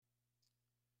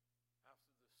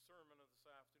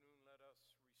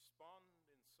respond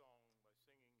in song by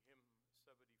singing hymn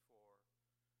 74,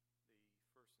 the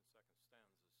first and second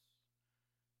stanzas.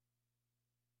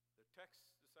 The text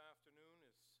this afternoon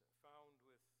is found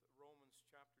with Romans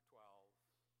chapter 12,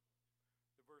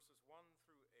 the verses 1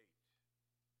 through 8.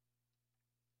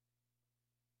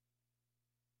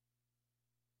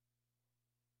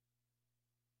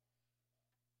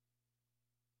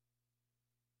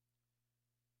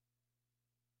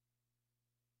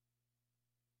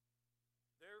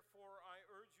 Therefore, I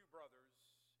urge you, brothers,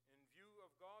 in view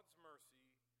of God's mercy,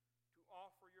 to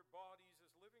offer your bodies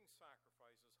as living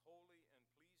sacrifices, holy and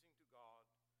pleasing to God.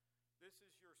 This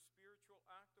is your spiritual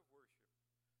act of worship.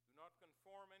 Do not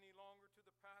conform any longer to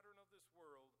the pattern of this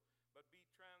world, but be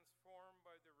transformed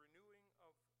by the renewing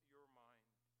of your mind.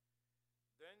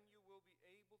 Then you will be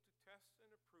able to test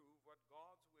and approve what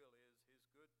God's will is, his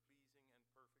good, pleasing, and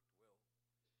perfect will.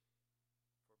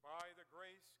 For by the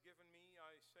grace given me,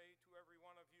 I say to every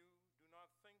one of you, do not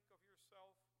think of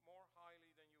yourself more highly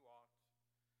than you ought,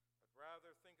 but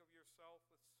rather think of yourself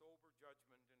with sober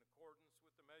judgment in accordance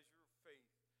with the measure of faith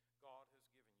God has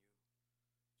given you.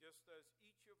 Just as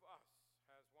each of us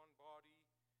has one body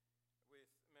with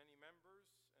many members,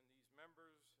 and these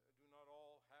members do not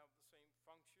all have the same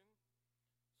function,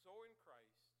 so in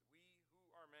Christ we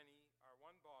who are many are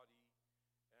one body,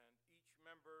 and each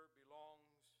member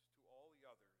belongs to all the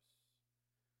others.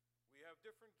 We have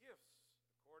different gifts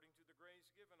according to the grace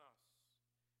given us.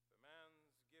 If a man's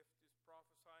gift is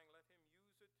prophesying, let him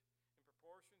use it in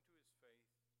proportion to his faith.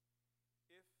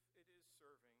 If it is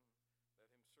serving, let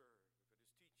him serve.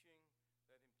 If it is teaching,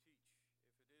 let him teach.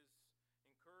 If it is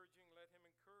encouraging, let him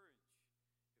encourage.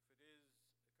 If it is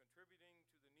contributing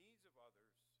to the needs of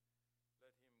others,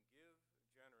 let him give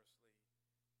generously.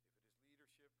 If it is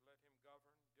leadership, let him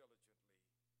govern diligently.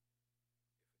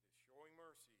 If it is showing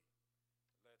mercy,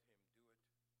 let him do it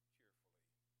cheerfully.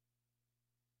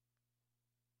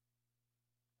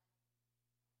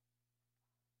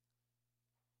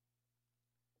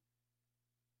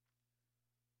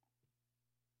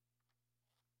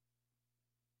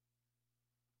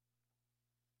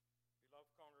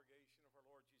 Beloved congregation of our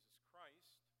Lord Jesus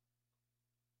Christ,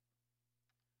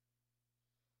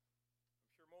 I'm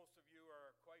sure most of you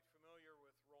are quite familiar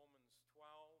with Romans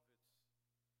 12.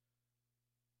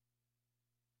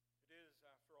 It is,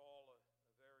 after all, a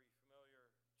very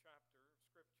familiar chapter of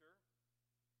Scripture.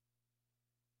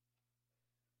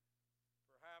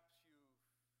 Perhaps you've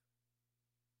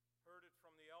heard it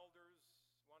from the elders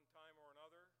one time or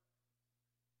another,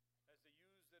 as they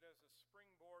used it as a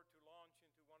springboard to launch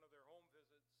into one of their home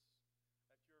visits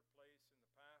at your place in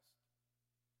the past.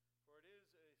 For it is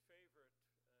a favorite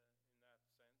in that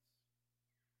sense.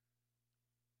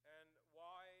 And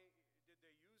why did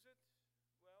they use it?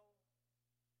 Well,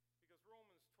 because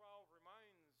Romans 12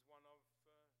 reminds one of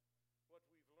what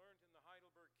we've learned in the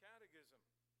Heidelberg Catechism.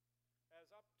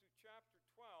 As up to chapter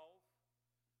 12,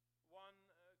 one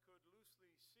could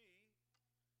loosely see,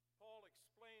 Paul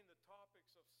explained the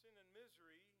topics of sin and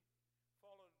misery,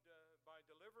 followed by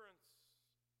deliverance.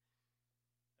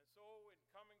 And so in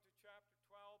coming to chapter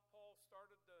 12, Paul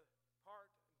started the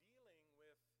part dealing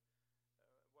with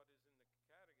what is in the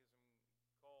Catechism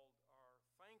called our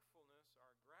thankfulness,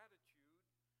 our gratitude.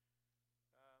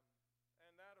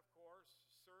 And that, of course,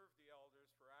 served the elders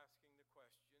for asking the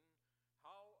question,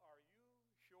 how are you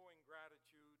showing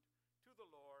gratitude to the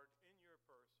Lord in your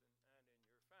person and in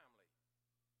your family?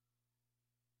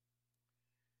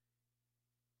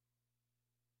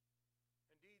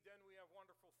 Indeed, then we have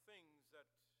wonderful things that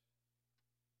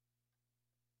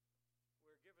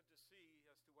we're given to see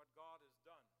as to what God has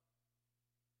done.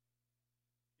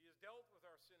 He has dealt with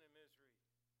our sin and misery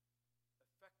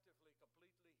effectively,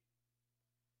 completely.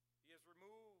 He has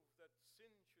removed that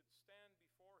sin should stand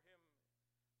before him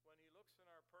when he looks in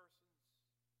our persons.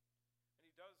 And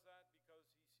he does that because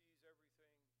he sees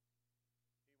everything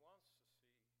he wants to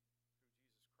see through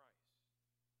Jesus Christ.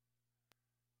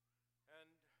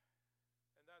 And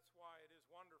that's why it is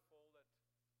wonderful that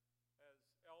as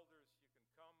elders you can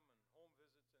come and home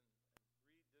visits and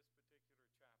read this particular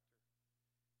chapter.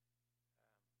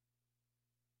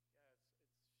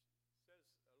 It says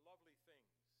lovely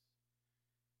things,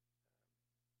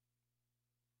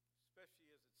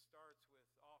 especially as it starts with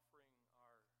offering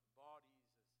our bodies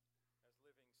as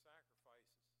living sacrifices.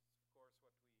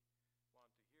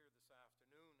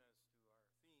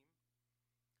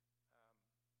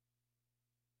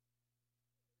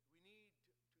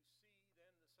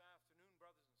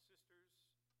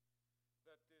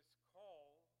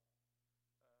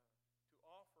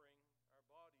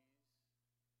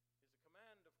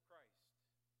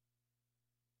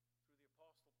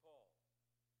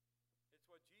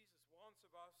 wants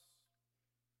of us.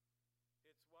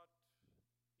 It's what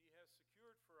he has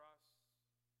secured for us,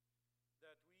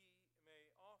 that we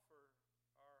may offer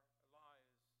our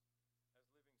lives as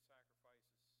living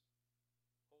sacrifices,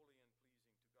 holy and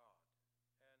pleasing to God.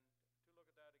 And to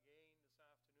look at that again this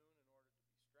afternoon in order to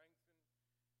be strengthened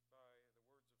by the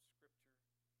words of Scripture, I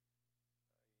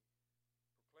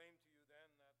proclaim to you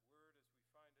then that word as we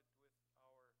find it with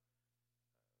our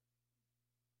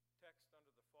text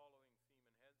under the following theme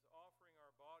and heads: offering our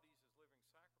bodies as living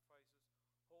sacrifices,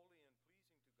 holy and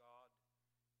pleasing to God.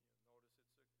 You'll notice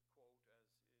it's a quote, as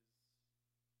is what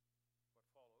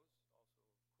follows,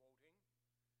 also quoting,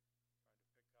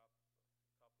 trying to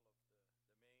pick up a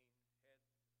couple of the main head.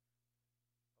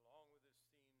 Along with this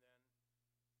theme then,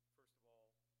 first of all,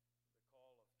 the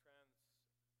call of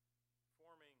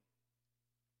transforming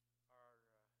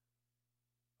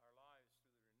our lives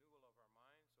through the renewal of our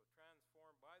minds. So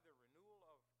transformed by the renewal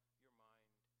of your mind.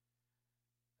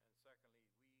 And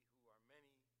secondly, we who are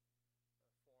many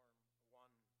form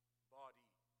one body.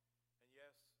 And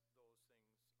yes, those things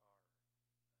are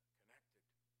connected.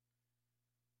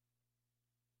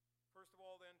 First of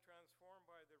all then, transformed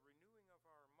by the renewing of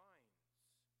our minds.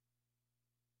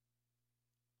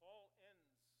 Paul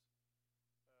ends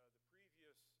the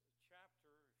previous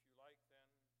chapter, if you like then,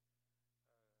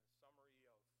 summary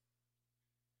of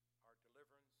our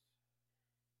deliverance.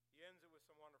 He ends it with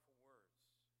some wonderful words.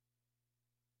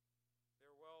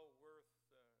 They're well worth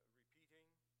repeating,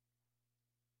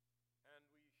 and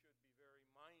we should be very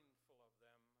mindful of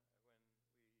them when we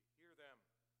hear them.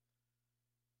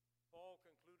 Paul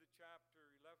concluded chapter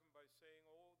 11 by saying,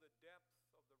 "Oh, the depth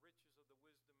of the riches of the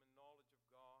wisdom and knowledge of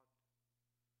God.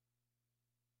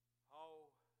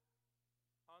 How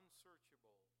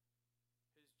unsearchable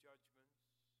his judgments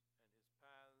and his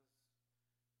paths,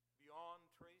 beyond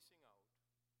tracing out.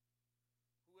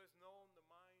 Who has known the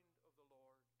mind of the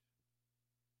Lord?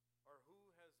 Or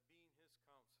who has been his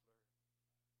counselor?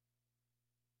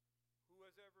 Who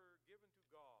has ever given to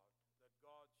God that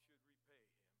God should repay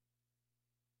him?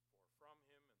 For from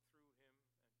him and through him and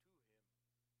to him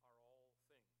are all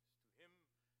things. To him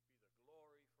be the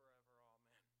glory forever.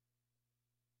 Amen."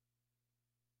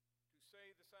 To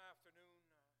say this afternoon,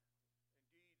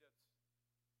 indeed, that's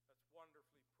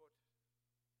wonderfully put.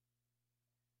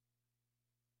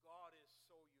 God is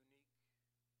so unique.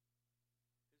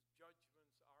 His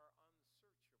judgments are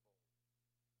unsearchable.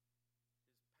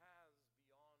 His paths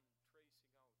beyond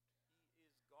tracing out. He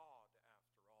is God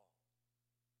after all.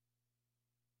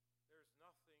 There's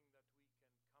nothing that we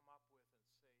can come up with and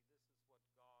say, this is what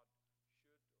God should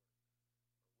or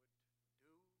would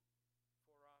do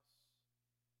for us.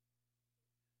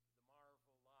 The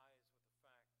marvel lies with the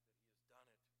fact that he has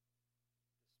done it despite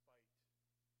what we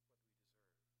deserve.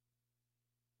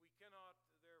 We cannot,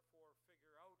 therefore,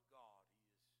 figure out God.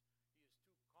 He is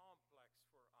too complex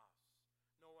for us.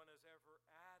 No one has ever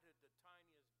added the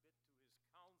tiniest bit to his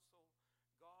counsel.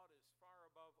 God is far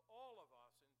above all of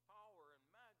us in power and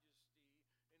majesty,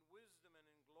 in wisdom and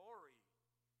in glory.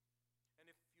 And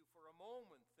if you for a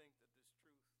moment think that this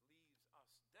truth leaves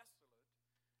us desolate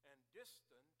and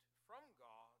distant from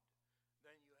God,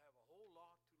 then you have a whole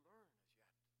lot to learn as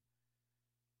yet.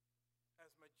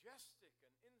 As majestic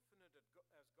and infinite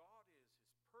as God is,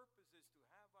 his purpose is to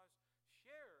have us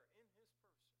share in his person.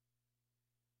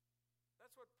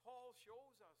 That's what Paul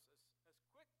shows us as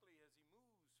quickly as he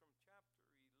moves from chapter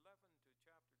 11 to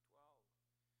chapter 12.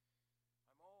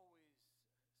 I'm always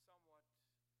somewhat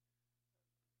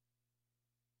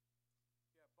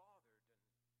bothered,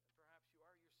 and perhaps you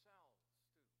are yourselves too,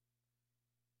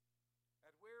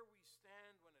 at where we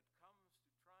stand when it comes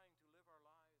to trying to live our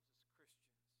lives as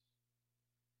Christians.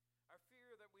 I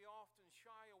fear that we often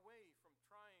shy away from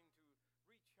trying to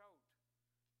reach out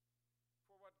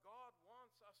for what God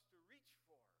wants us to reach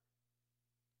for.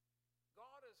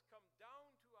 God has come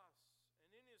down to us,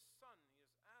 and in his Son, he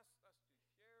has asked us to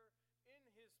share in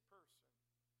his person,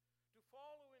 to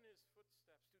follow in his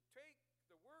footsteps, to take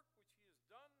the work which he has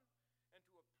done and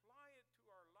to apply it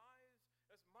to our lives,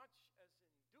 as much as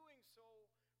in doing so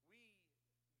we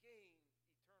gain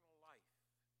eternal life.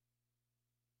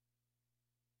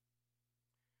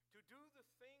 To do the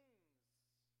things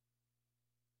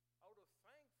out of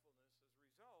thankfulness as a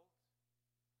result,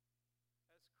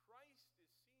 as Christ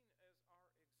is seen as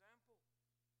our example.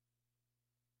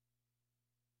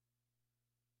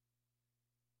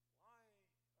 Why are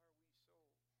we so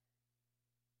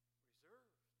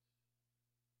reserved?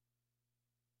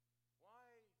 Why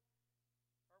are we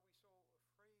so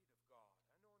afraid of God?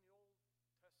 I know in the Old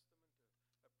Testament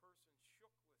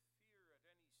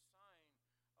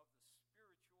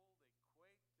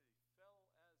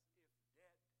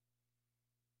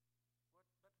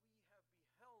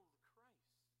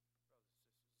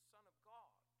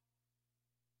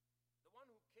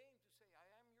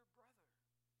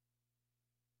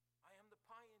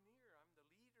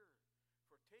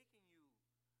taking you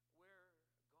where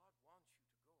God wants you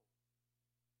to go.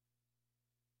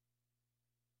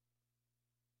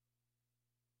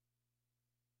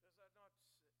 Does that not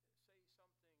say something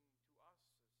to us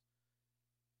as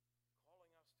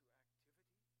calling us to activity?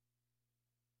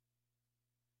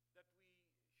 That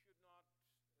we should not,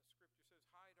 as Scripture says,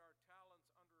 hide our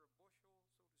talents under a bushel, so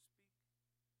to speak,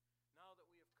 now that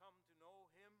we have come to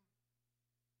know Him.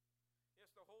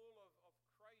 Yes, the whole of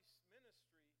Christ's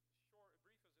ministry, short,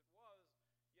 brief as it was,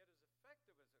 yet as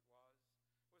effective as it was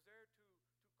there to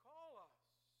call us.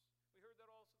 We heard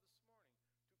that also this morning.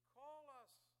 To call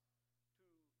us to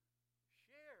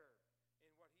share in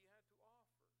what He had to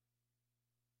offer.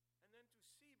 And then to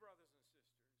see, brothers and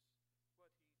sisters,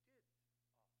 what He did offer.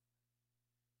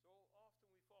 So often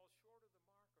we fall short of the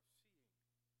mark of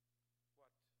seeing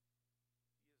what He has done,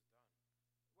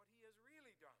 what He has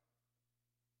really done.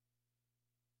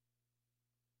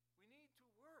 We need to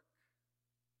work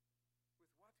with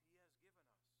what He has given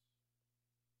us.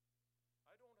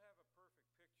 I don't have a perfect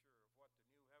picture of what the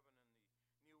new heaven and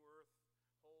the new earth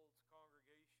holds,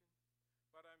 congregation,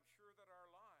 but I'm sure that our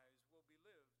lives will be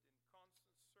lived in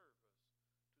constant service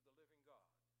to the living God.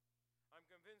 I'm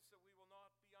convinced that we will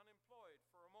not be unemployed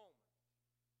for a moment.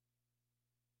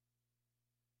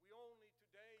 We only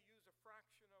today use a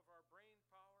fraction of our brain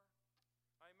power.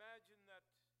 I imagine that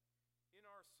in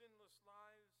our sinless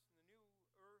lives in the new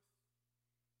earth,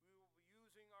 we will be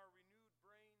using our renewed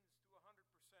brains to 100%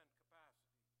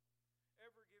 capacity,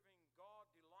 ever giving God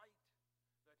delight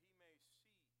that He may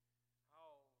see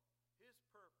how His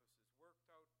purpose is worked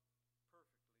out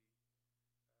perfectly through our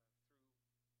purpose to serve Him.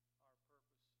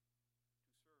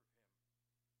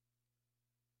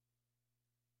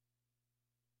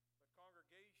 But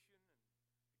congregation, and again I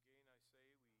say, we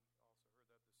also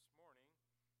heard that this morning,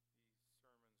 these sermons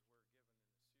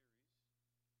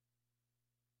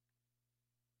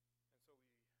were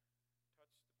given in a series. And so we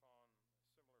touched upon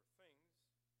similar things.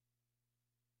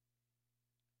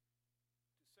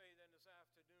 To say then this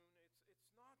afternoon, it's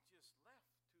not just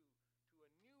left to a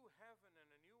new heaven and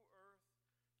a new earth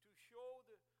to show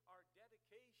our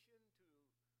dedication to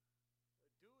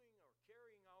doing or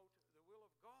carrying out the will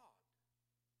of God.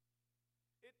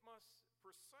 It must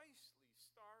precisely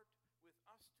start with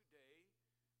us today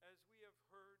as we have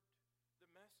heard the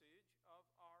message of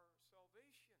our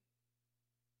salvation.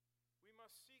 We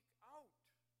must seek out.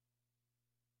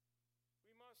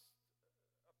 We must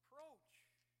approach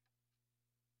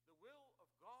the will of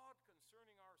God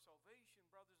concerning our salvation,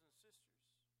 brothers and sisters.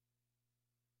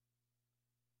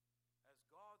 As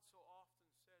God so often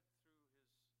said through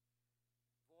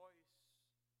His voice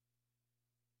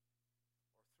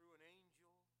or through an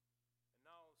angel, and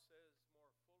now says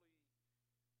more fully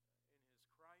in His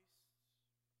Christ,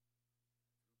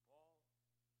 through Paul,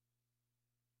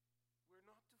 we're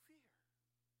not to fear.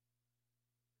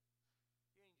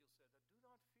 The angel said that, do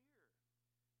not fear.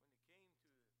 When it came to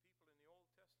people in the Old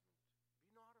Testament,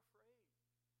 be not afraid when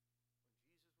Jesus was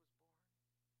born.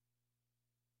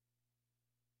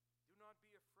 Do not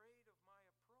be afraid of my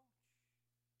approach.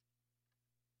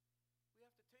 We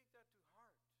have to take that to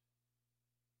heart, beloved.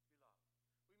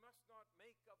 We must not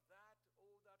make of that,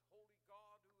 that holy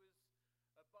God who is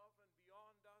above and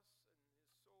beyond us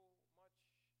and is so much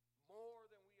more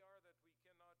than we are that we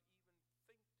cannot even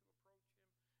think to approach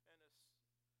Him,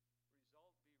 and as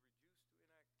result be reduced to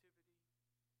inactivity.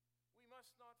 We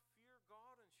must not fear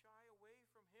God and shy away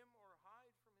from Him or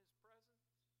hide from His presence,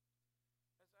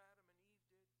 as Adam and Eve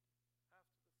did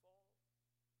after the fall.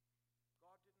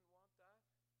 God didn't want that.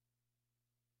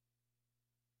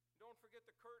 Don't forget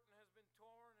the curtain has been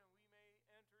torn and we may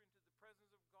enter into the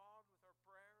presence of God with our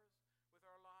prayers, with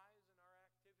our lives and our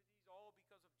activities, all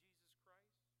because of Jesus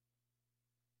Christ.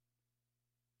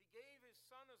 He gave His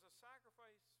Son as a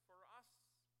sacrifice for us.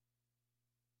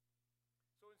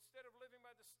 So instead of living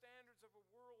by the standards of a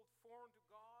world foreign to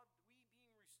God, we,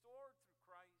 being restored through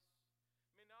Christ,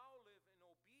 may now live in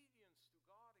obedience to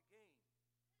God again.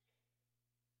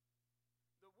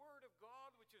 The Word of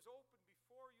God, which is open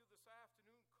before you this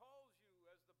afternoon, calls you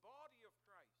as the body of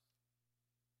Christ.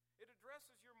 It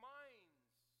addresses your minds,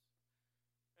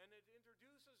 and it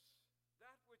introduces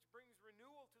that which brings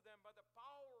renewal to them by the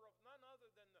power of none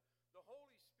other than the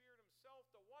Holy Spirit Himself,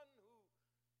 the one who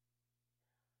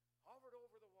hovered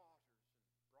over the waters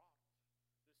and brought this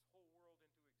whole world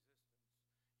into existence.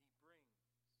 He brings the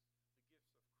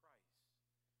gifts of Christ into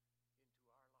our lives.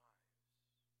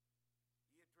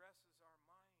 He addresses our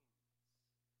minds.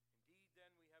 Indeed,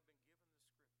 then we have been given the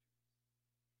Scriptures.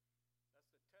 That's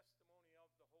the testimony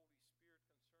of the Holy Spirit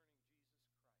concerning Jesus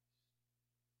Christ.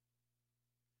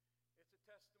 It's a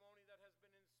testimony that has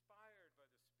been inspired by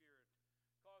the Spirit,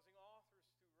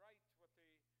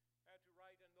 to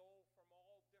write, and though from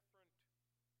all different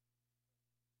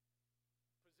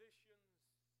positions,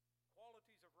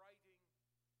 qualities of writing,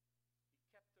 he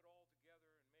kept it all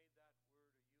together and made that word a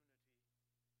unity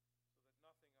so that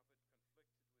nothing of it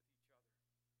conflicted with each other.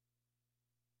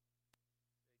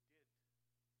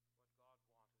 They did what God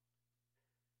wanted.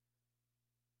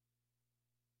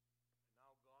 And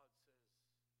now God says,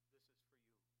 this is for you,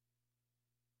 my people.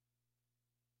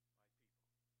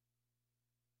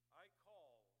 I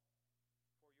call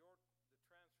for the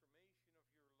transformation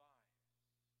of your lives.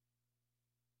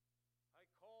 I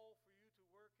call for you to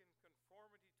work in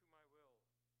conformity to my will.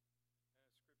 And as Scripture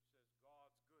says,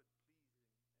 God's good, pleasing,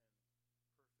 and perfect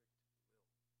will.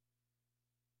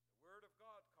 The Word of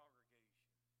God, congregation,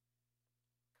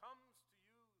 comes to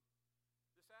you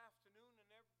this afternoon,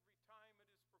 and every time it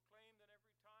is proclaimed and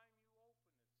every time you open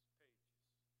its pages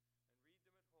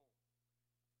and read them at home,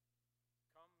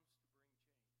 comes to bring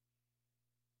change in your lives.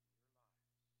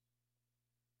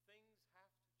 Things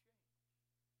have to change.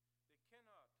 They cannot, they may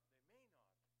not remain the same.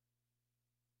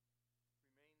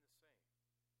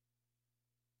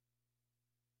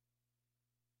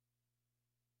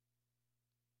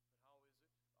 But how is it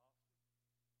often?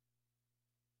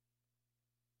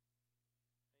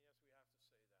 And yes, we have to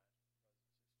say that, brothers and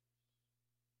sisters.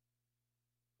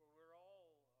 For we're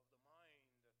all of the mind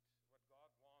that what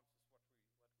God wants is what we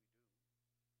do.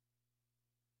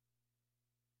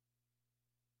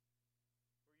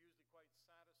 We're usually quite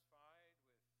satisfied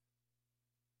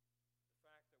with the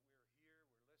fact that we're here,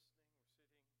 we're listening, we're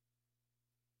sitting,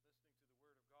 listening to the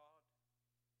Word of God.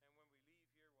 And when we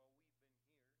leave here, well, we've been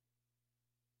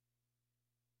here.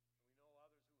 And we know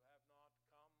others who have not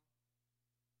come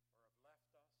or have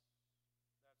left us,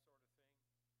 that sort of thing.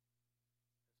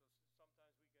 And so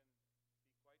sometimes we can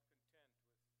be quite content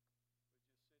with just sitting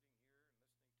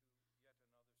here and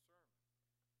listening to yet another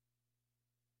sermon.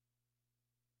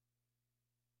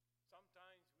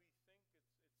 Sometimes we think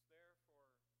it's there for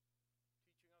teaching us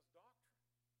doctrine.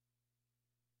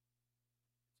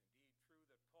 It's indeed true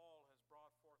that Paul has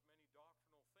brought forth many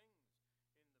doctrinal things in the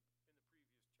previous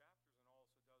chapters, and also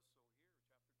does so here,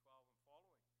 chapter 12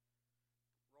 and following.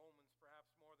 Romans,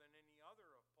 perhaps more than any other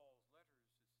of Paul's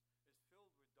letters, is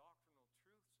filled with doctrinal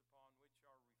truths upon which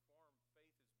our Reformed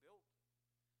faith is built.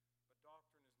 But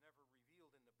doctrine is never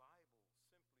revealed in the Bible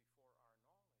simply for our knowledge,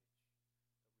 that we know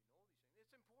these things.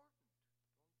 It's important.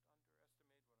 Don't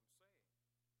underestimate what I'm saying.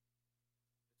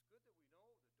 It's good that we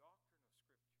know the doctrine of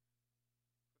Scripture,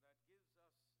 for that gives us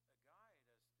a guide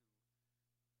as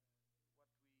to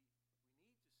what we need to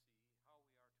see, how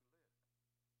we are to live.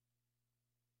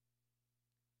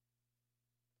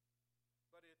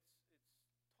 But it's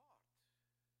taught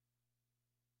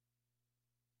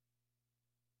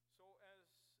so as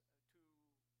to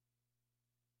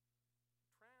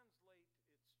translate its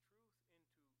truth into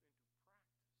practice.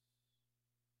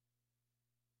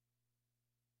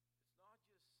 It's not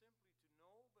just simply to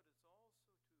know, but it's also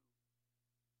to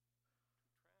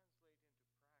translate into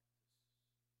practice.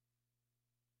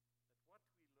 That what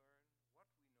we learn, what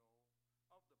we know of the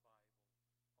Bible also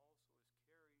is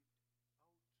carried out by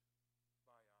us. That's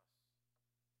why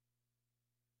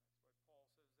Paul says,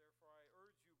 therefore I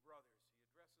urge you, brothers. He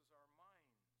addresses our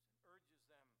minds and urges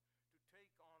them to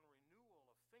take on renewal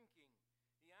of thinking.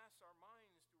 He asks our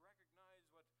minds to recognize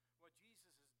what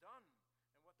Jesus has done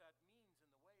and what that means in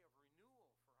the way of renewal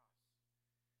for us.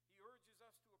 He urges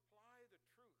us to apply the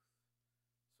truth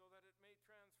so that it may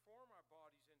transform our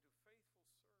bodies into faithful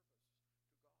service to God.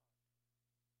 That's the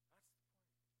point.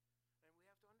 And we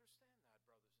have to understand that,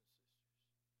 brothers and sisters.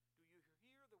 Do you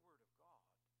hear the Word of God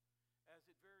as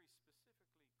it very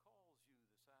specifically calls you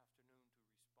this afternoon to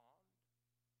respond?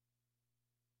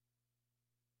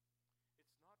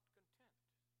 It's not content.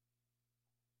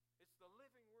 It's the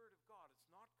living Word of God.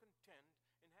 It's not content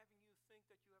in having you think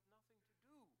that you have nothing to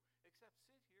do except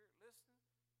sit here, listen, and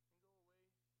go away,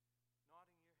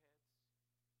 nodding your heads.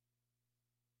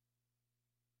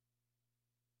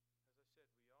 As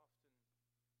I said, we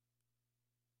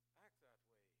often act that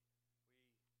way.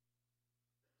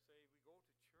 We go to church,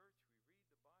 we read the Bibles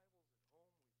at home, we pray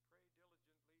diligently,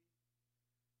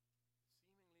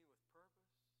 seemingly with purpose.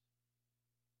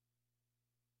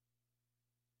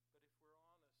 But if we're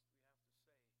honest, we have to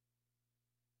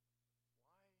say,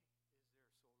 why is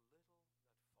there so little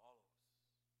that follows?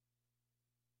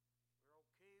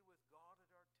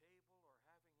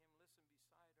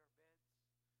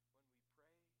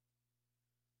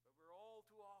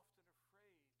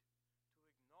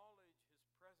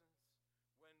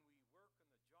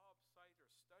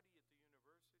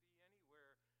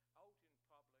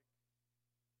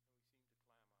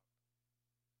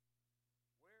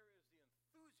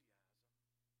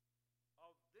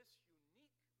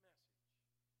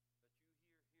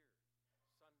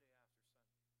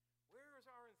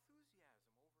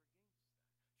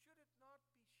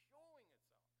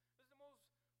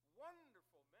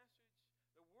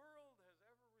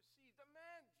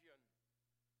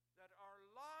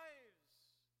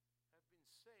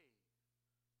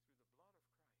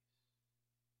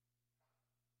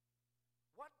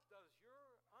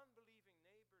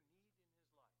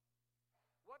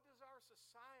 What does our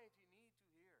society need to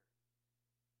hear?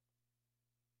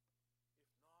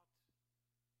 If not, you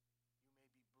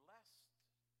may be blessed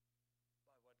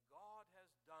by what God has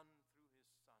done through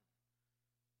his Son,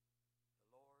 the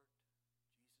Lord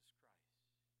Jesus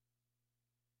Christ.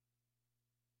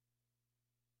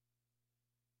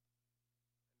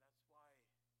 And that's why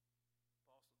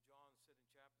Apostle John said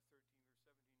in chapter 13,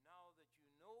 verse 17, now that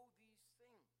you know these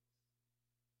things,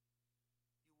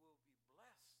 you will be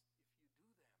blessed if you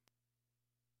do them.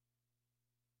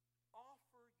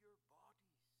 Offer your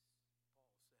bodies, Paul says.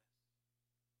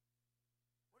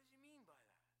 What does he mean by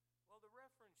that? Well, the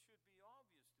reference should be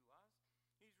obvious to us.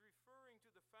 He's referring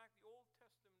to the fact the Old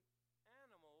Testament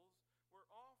animals were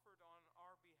offered on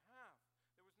our behalf.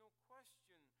 There was no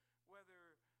question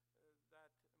whether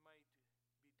that might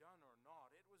be done or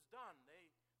not. It was done.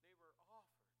 They were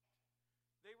offered.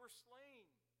 They were slain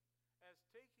as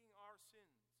taking our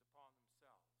sins upon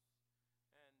themselves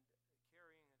and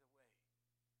carrying it away from us.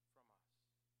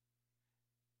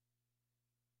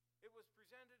 It was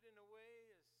presented in a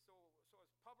way as so as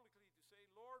publicly to say,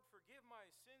 Lord, forgive my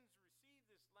sins, receive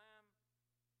this lamb,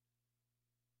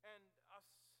 and us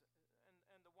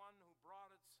and the one who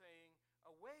brought it saying,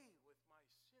 away with my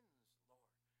sins, Lord.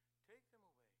 Take them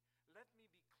away. Let me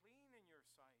be clean in your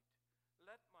sight.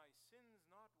 Let my sins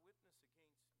not witness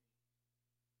against me.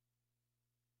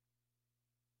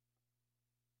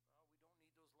 Well, we don't need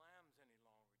those lambs any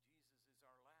longer. Jesus is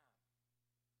our lamb,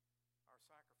 our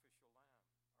sacrificial lamb,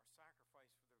 our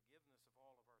sacrifice for the forgiveness of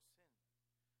all of our sins.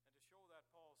 And to show that,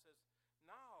 Paul says,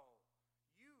 now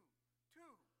you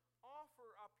too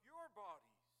offer up your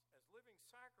bodies as living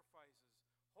sacrifices,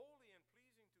 holy and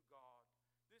pleasing to God.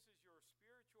 This is your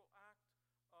spiritual act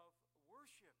of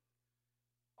worship.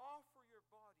 Offer your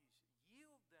bodies,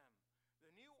 yield them.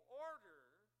 The new order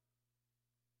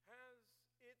has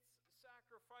its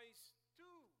sacrifice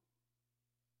too.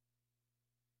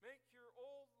 Make your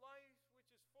old life, which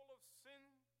is full of sin,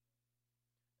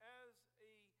 as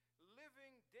a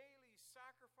living daily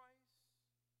sacrifice.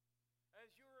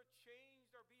 As you're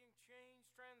changed, are being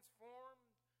changed, transformed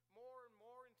more and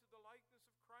more into the likeness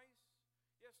of Christ.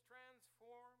 Yes,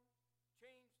 transformed,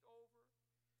 changed over.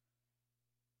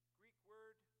 Greek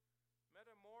word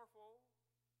metamorpho.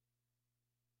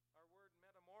 Our word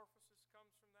metamorphosis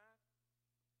comes from that.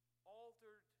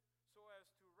 Altered so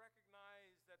as to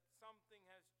recognize that something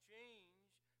has changed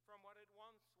from what it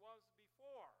once was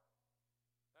before.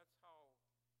 That's how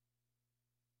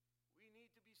we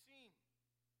need to be seen.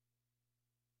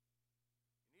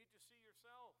 You need to see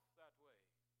yourself that way.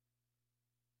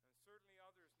 And certainly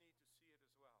others need to see it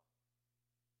as well.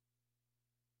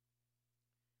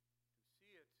 To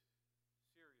see it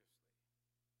seriously.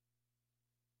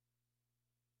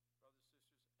 Brothers,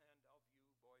 sisters, and of you,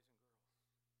 boys and girls.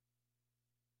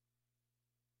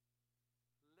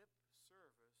 Lip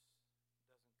service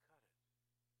doesn't cut it.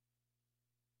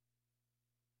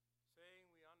 Saying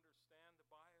we understand the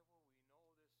Bible, we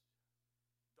know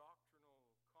this doctrinal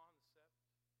concept,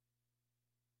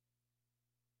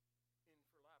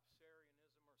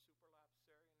 infralapsarianism or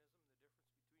supralapsarianism, the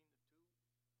difference between the two.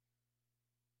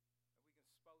 And we can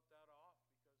spout that off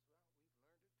because, well, we've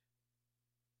learned it.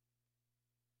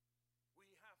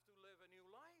 We have to live a new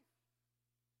life.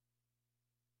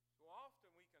 So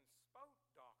often we can spout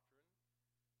doctrine,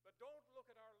 but don't look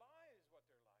at our lives what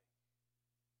they're like.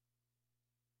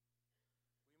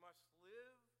 We must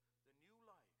live the new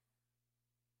life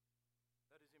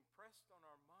that is impressed on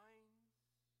our minds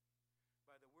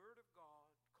by the Word of God,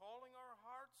 calling our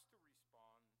hearts to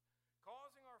respond,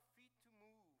 causing our feet to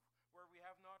move where we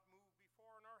have not moved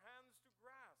before, and our hands to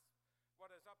grasp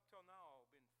what has up till now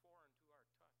been foreign to our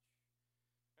touch,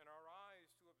 and our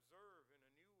eyes to observe in a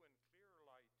new and clear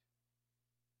light,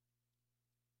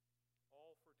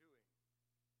 all for doing the will of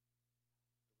God.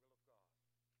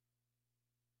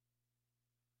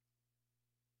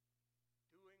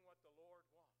 Doing what the Lord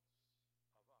wants of us.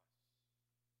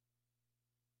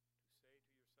 To say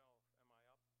to yourself, am I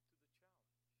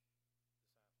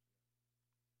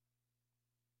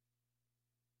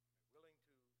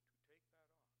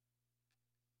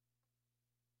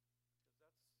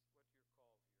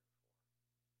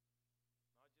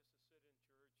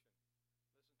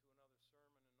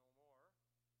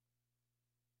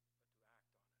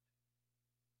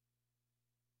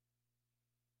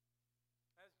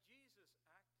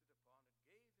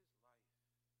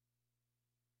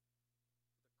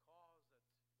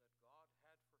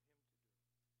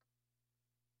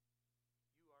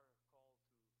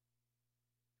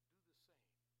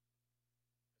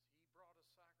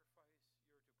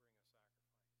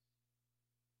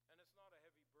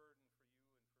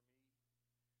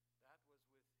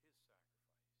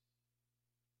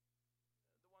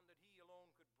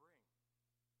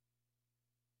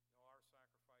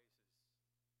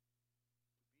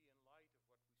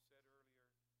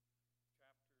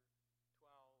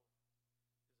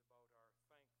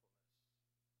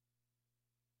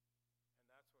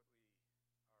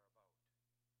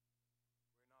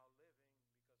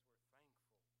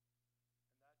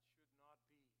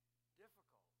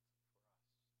difficult for us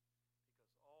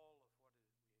because all of what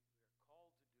we are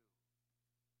called to do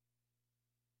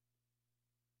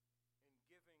in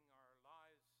giving our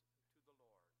lives to the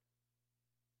Lord, Jesus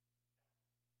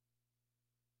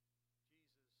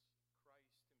Christ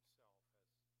himself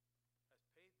has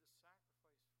paid the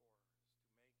sacrifice for us to make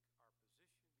our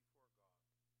position before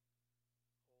God whole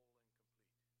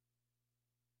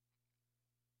and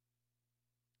complete.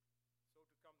 So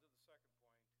to come to the second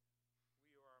point, we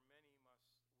who are many must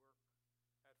work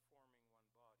at forming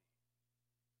one body.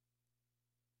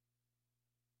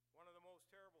 One of the most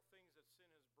terrible things that sin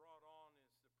has brought on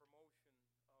is the promotion of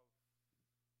our egos.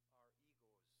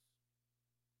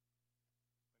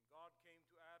 When God came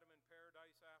to Adam in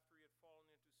paradise after he had fallen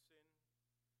into sin,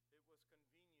 it was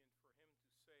convenient for him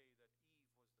to say that Eve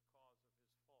was the cause of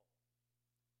his fall.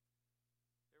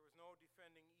 There was no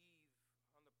defending Eve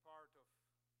on the part of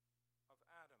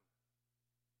Adam,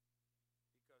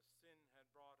 because sin had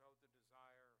brought out the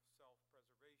desire of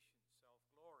self-preservation,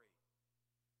 self-glory.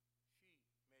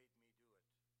 She made me do it.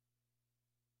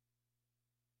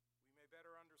 We may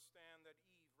better understand that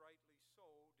Eve, rightly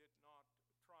so, did not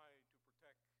try to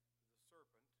protect the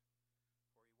serpent,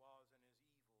 for he was in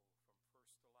his evil from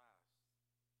first to last.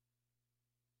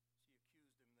 She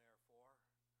accused him, therefore,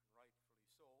 and rightfully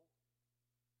so,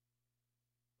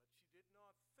 but she did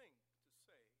not think to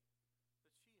say that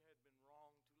she had been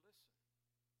wrong to listen. It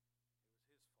was his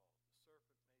fault. The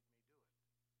serpent made me do it.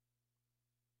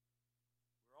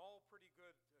 We're all pretty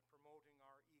good at promoting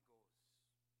our egos.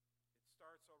 It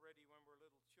starts already when we're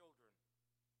little children.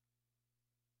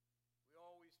 We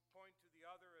always point to the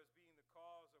other as being the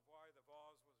cause of why the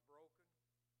vase was broken,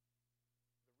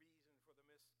 the reason for the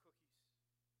missed cookies.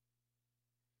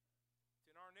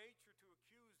 It's in our nature to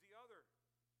accuse the other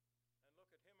and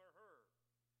look at him or her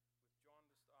with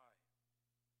jaundiced eye.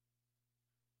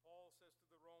 Paul says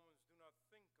to the Romans, "Do not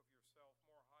think of yourself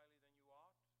more highly than you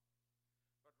ought,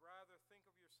 but rather think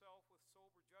of yourself with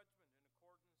sober judgment in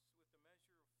accordance with the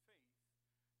measure of faith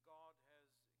God has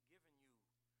given you."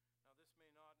 Now, this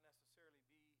may not necessarily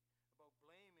be about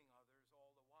blaming others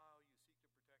all the while you seek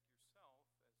to protect yourself,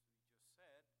 as we just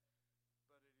said,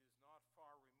 but it is not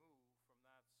far removed from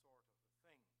that sort of a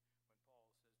thing when Paul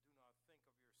says, "Do not think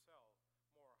of yourself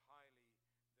more highly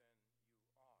than you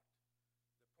ought."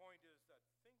 The point is that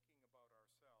thinking about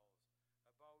ourselves,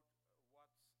 about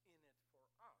what's in it for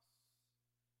us,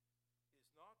 is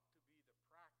not to be the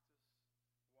practice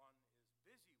one is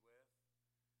busy with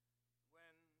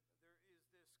when there is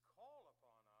this call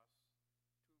upon us to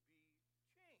be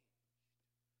changed,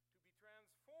 to be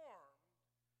transformed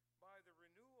by the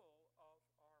renewal of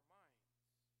our minds.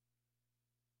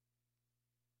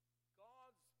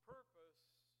 God's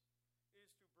purpose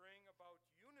is to bring about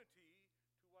unity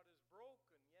to what is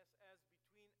broken, yes, as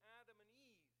between Adam and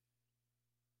Eve,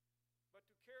 but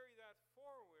to carry that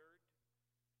forward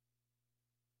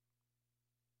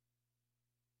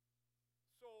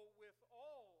so with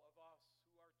all of us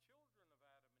who are children of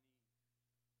Adam and Eve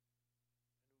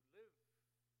and who live in the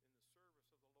service of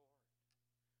the Lord. You see,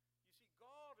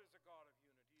 God is a God of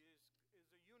unity, is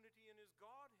a unity in his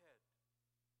Godhead.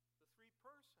 The three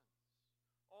persons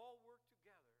all work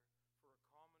together for a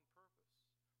common purpose.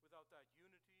 Without that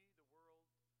unity, the world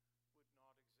would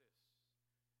not exist, would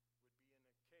be in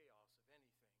a chaos of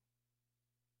anything.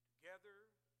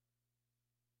 Together,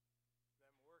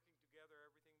 them working together,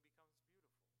 everything becomes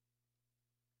beautiful.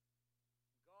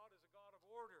 God is a God of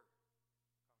order.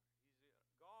 He's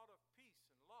a God of peace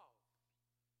and love,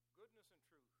 goodness and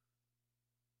truth.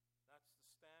 That's the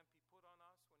stamp he put on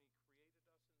us when he created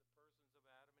us in the persons of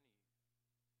Adam and Eve.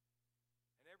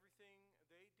 And everything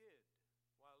they did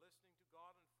while listening to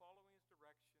God and following his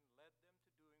direction led them to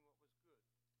doing what was good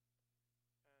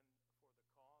and for the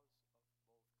cause of both God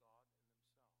and themselves.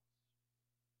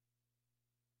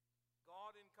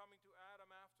 God, in coming to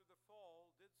Adam after the fall,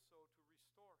 did so to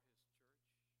restore his church.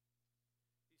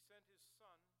 He sent his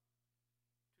Son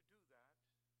to do that,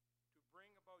 to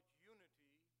bring about unity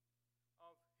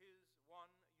of his one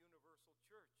universal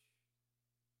church.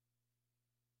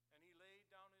 And he laid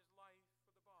down his life for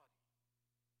the body, which is the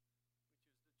church.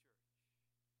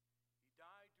 He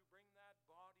died to bring that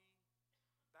body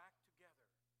back together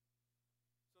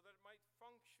so that it might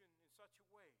function in such a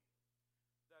way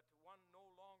that one no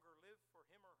longer live for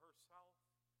him or herself,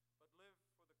 but live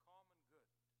for the common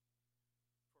good,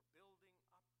 for building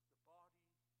up the body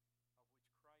of which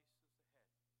Christ is the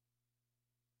head.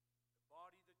 The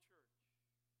body, the church,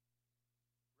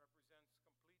 represents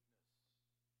completeness,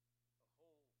 a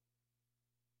whole,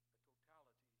 a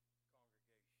totality congregation.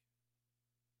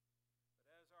 But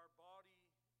as our body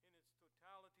in its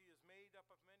totality is made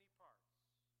up of many parts,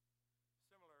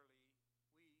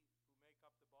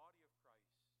 body of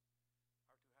Christ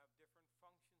are to have different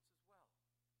functions as well.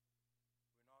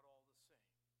 We're not all the same.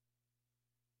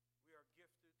 We are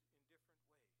gifted in different ways.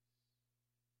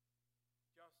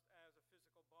 Just as a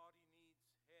physical body needs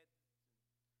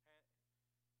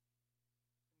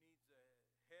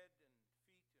head and feet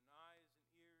and eyes and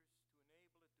ears to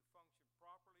enable it to function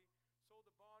properly, so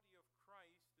the body of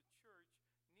Christ, the church,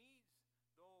 needs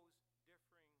those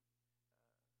differing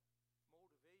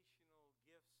motivational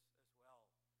gifts as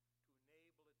well to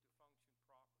enable it to function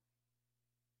properly.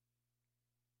 Indeed,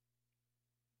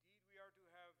 we are to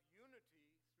have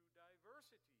unity through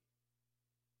diversity.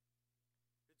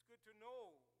 It's good to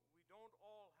know we don't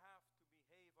all have to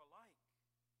behave alike.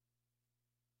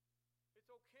 It's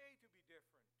okay to be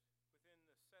different within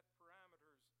the set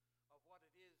parameters of what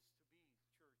it is to be Church of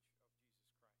Jesus Christ.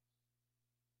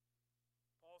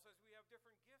 Paul says we have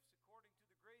different gifts according to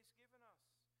the grace given us.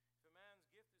 If a man's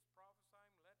gift is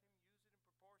prophesying, let him use it in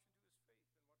proportion to his faith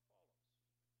and what follows.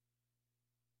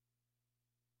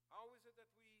 How is it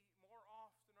that we more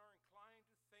often are inclined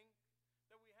to think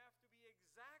that we have to be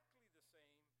exactly the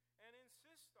same and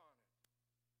insist on it?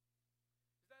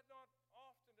 Is that not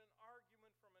often an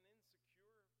argument from an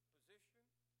insecure position?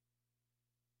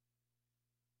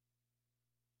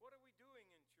 What are we doing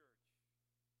in church?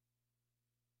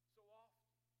 So often,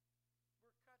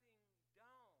 we're cutting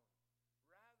down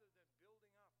rather than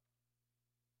building up.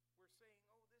 We're saying,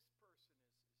 oh, this person is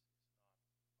not like me.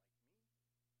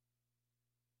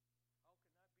 How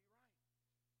can that be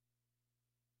right?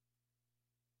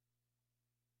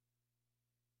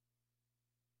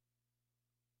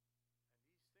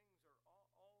 And these things are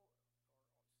all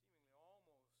seemingly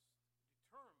almost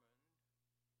determined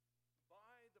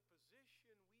by the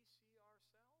position we see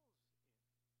ourselves in.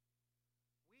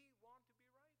 We want to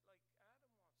be right like Adam wants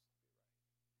to be right.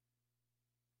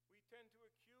 We tend to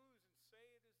accuse and say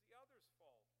it is the other's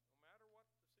fault, no matter what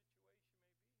the situation may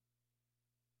be.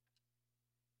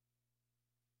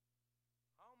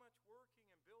 How much working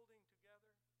and building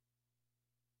together,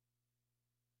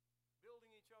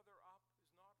 building each other up,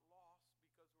 is not lost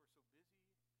because we're so busy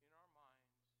in our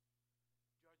minds,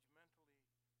 judgmentally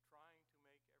trying to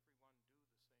make everyone do the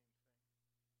same thing.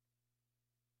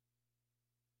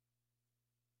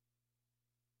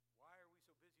 Why are we so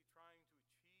busy trying to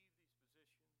achieve these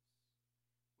positions,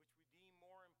 which we deem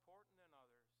more important than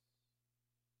others,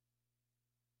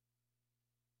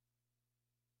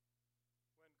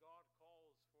 when God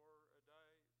calls for a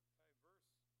diverse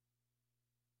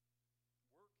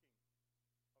working of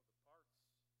the parts of the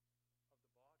body, which is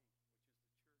the church?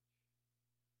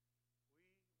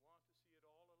 We want to see it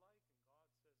all alike, and God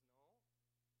says, no,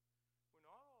 we're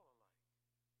not all alike.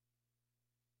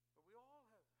 But we all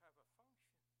have a function,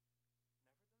 nevertheless.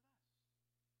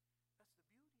 That's the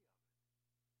beauty of it.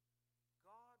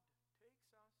 God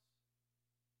takes us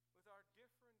with our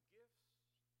different gifts,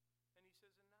 and he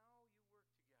says, and now you work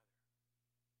together.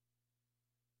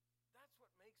 That's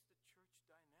what makes the church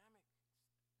dynamic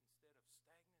instead of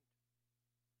stagnant.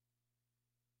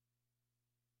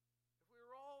 If we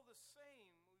were all the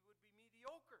same, we would be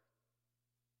mediocre.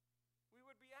 We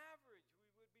would be average.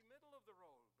 We would be middle of the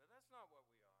road. But that's not what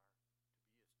we are to be as church.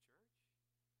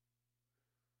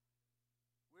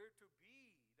 We're to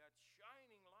be that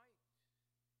shining light in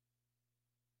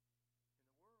the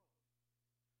world.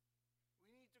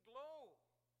 We need to glow,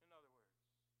 in other words.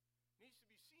 It needs to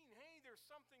be seen, hey, there's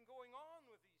something going on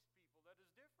with these people that is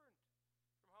different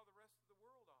from how the rest of the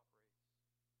world operates.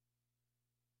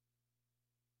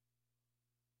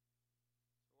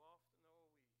 So often,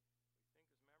 though, we think as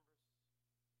members,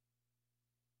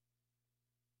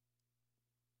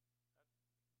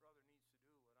 that brother needs to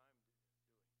do what I'm doing.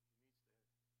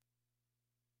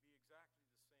 He needs to be exactly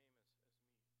the same as me or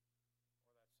that sister.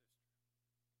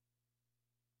 What does it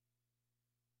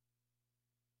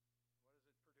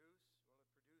produce? Well, it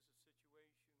produces a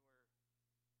situation where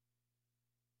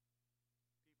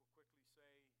people quickly say,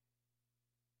 well,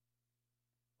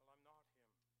 I'm not him.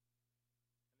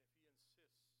 And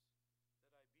if he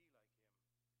insists that I be like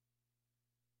him,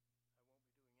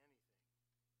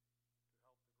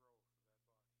 I won't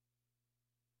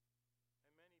be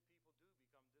doing anything to help the growth of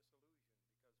that body. And many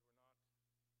people do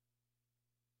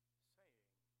become disillusioned because we're not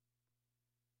saying,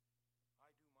 I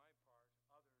do my part,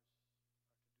 others are to do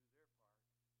their part,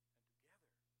 and together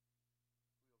we will get the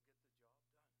job done.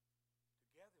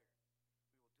 Together we will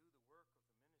do the work of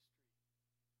the ministry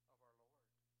of our Lord.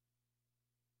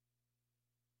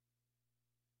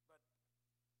 But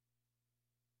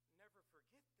never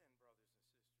forget then, brothers and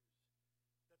sisters,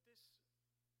 that this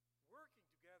working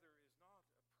together is not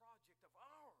a project of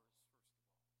ours, first of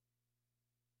all.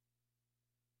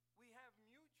 We have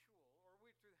mutual, or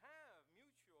we're to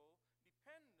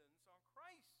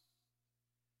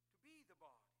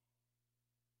body.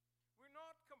 We're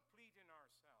not complete in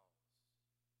ourselves. We're not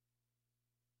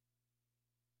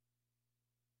complete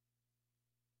in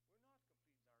ourselves.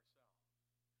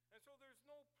 And so there's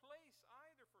no place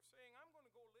either for saying, I'm going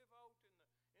to go live out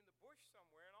in the bush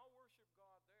somewhere and I'll worship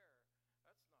God there.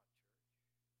 That's not church.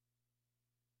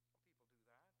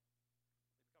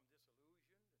 Some people do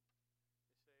that. They become disillusioned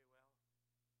and they say,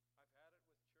 well, I've had it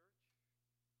with church.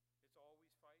 It's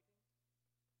always fighting.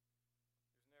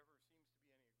 There's never seems to be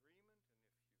any agreement, and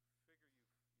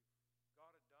if you figure you've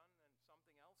got it done and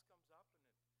something else comes up and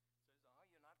it says, oh,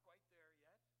 you're not quite there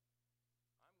yet,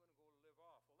 I'm going to go live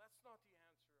off. Well, that's not the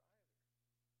answer either.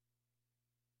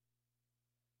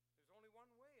 There's only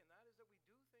one way, and that is that we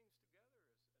do things together as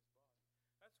body.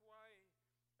 That's why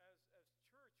as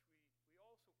church we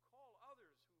also call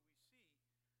others who we see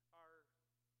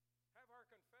have our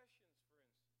confessions, for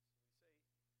instance.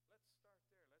 We say, let's start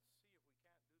there. Let's see if we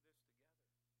can't do this together.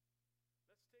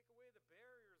 Let's take away the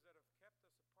barriers that have kept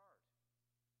us apart.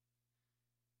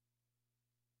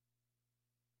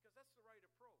 Because that's the right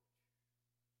approach.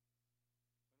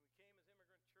 When we came as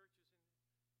immigrant churches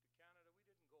to Canada, we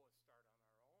didn't go and start on our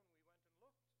own. We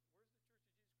went and looked. Where's the Church of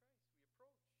Jesus Christ? We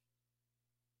approached.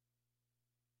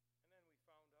 And then we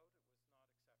found out it was not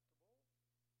acceptable for us to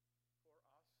adhere to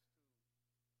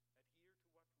what we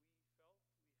felt we had to adhere to.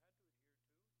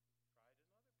 Tried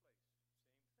another place. Same thing.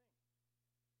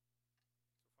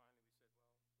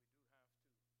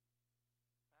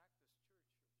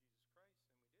 So finally we said, well, we do have to act as Church of Jesus Christ, and we did so. So we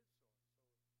became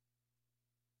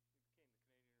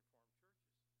the Canadian Reformed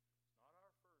Churches. It's not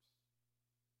our first desire.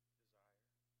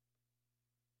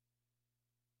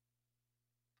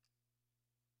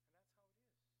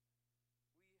 And that's how it is.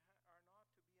 We are not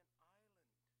to be an island.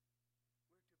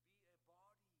 We're to be a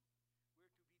body.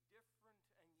 We're to be different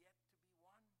and yet to be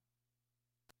one.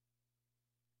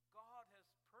 God has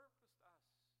purposed us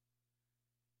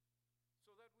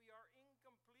so that we are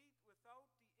incomplete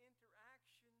without the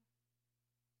interaction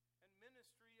and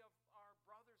ministry of our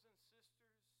brothers and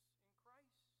sisters in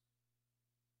Christ.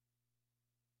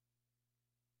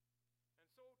 And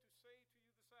so to say to you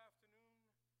this afternoon,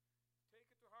 take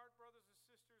it to heart, brothers and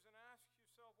sisters, and ask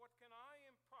yourself, what can I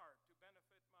impart to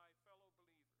benefit my fellow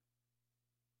believer?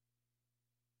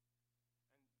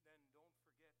 And then don't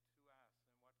forget to ask,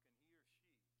 and what can he or she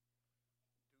do for me?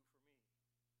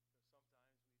 Because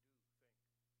sometimes we do think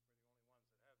we're the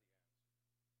only ones that have the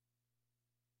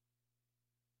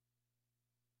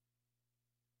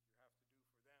answer. You have to do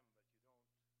for them, but you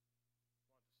don't want to see them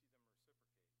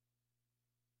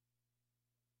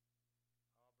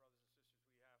reciprocate. Brothers and sisters,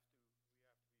 we have to be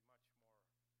much more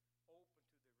open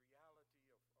to the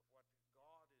reality of what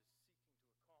God is seeking to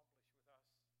accomplish with us.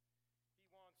 He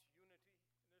wants unity,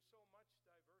 and there's so much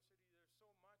diversity, there's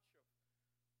so much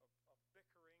of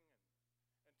bickering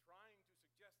and trying to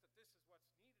suggest that this is what's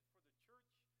needed for the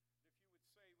church. And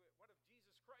if you would say, what if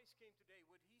Jesus Christ came today?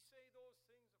 Would he say those